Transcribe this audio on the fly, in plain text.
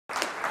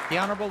The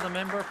Honourable the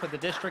Member for the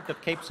District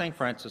of Cape St.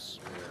 Francis.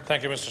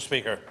 Thank you, Mr.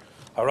 Speaker.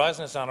 I rise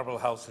in this honourable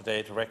House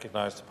today to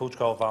recognise the Pouch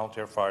Cove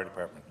Volunteer Fire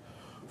Department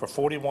for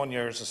 41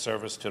 years of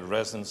service to the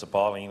residents of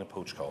Balleen and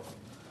Pouch Cove.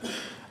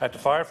 At the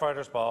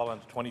Firefighters' Ball on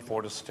the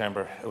 24th of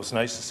September, it was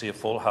nice to see a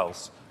full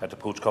house at the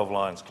Pouch Cove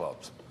Lions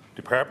Clubs.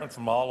 Department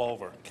from all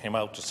over came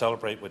out to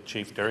celebrate with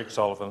Chief Derek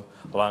Sullivan,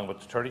 along with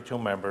the 32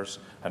 members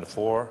and the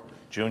 4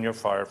 junior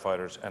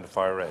firefighters and the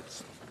Fire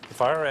Reds. The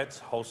Fire Reds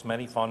host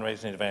many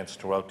fundraising events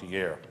throughout the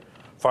year.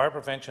 Fire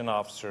Prevention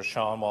Officer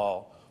Sean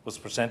Wall was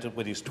presented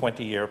with his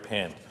 20-year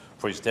pin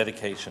for his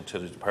dedication to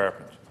the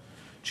department.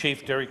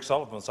 Chief Derek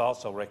Sullivan was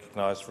also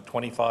recognised for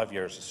 25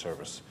 years of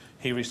service.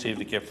 He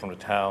received a gift from the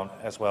town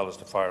as well as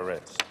the Fire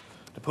Reds.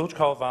 The Pouch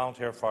Cove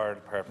Volunteer Fire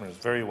Department is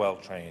very well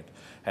trained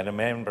and the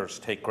members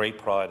take great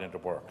pride in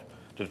their work.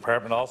 The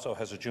department also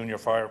has a junior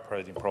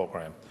firefighting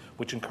program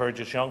which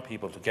encourages young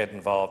people to get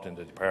involved in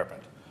the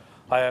department.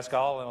 I ask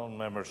all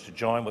members to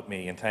join with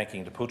me in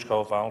thanking the Pouch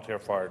Cove Volunteer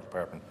Fire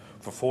Department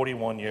for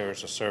 41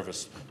 years of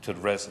service to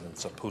the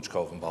residents of Pouch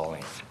Cove and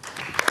Balleen.